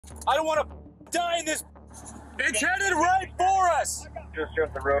I don't want to die in this. It's headed right for us. Just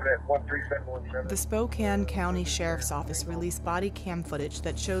up the road at 13717. The Spokane County Sheriff's Office released body cam footage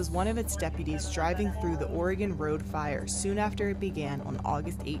that shows one of its deputies driving through the Oregon road fire soon after it began on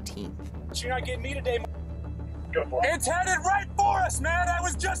August 18th. You're not getting me today. Go for it. It's headed right for us, man. I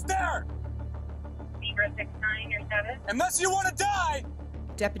was just there. Zebra 69 or 7. Unless you want to die.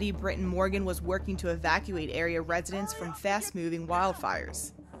 Deputy Brittan Morgan was working to evacuate area residents from fast-moving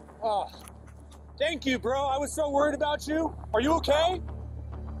wildfires. Oh, thank you, bro. I was so worried about you. Are you okay?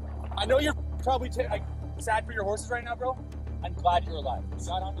 I know you're probably sad for your horses right now, bro. I'm glad you're alive. You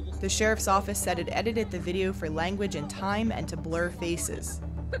got onto this. The sheriff's office said it edited the video for language and time and to blur faces.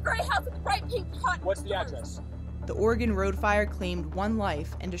 The gray house with the bright pink hut. What's the address? The Oregon road fire claimed 1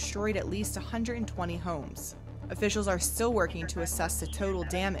 life and destroyed at least 120 homes. Officials are still working to assess the total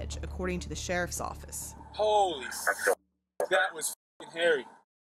damage, according to the sheriff's office. Holy, that was f***ing hairy.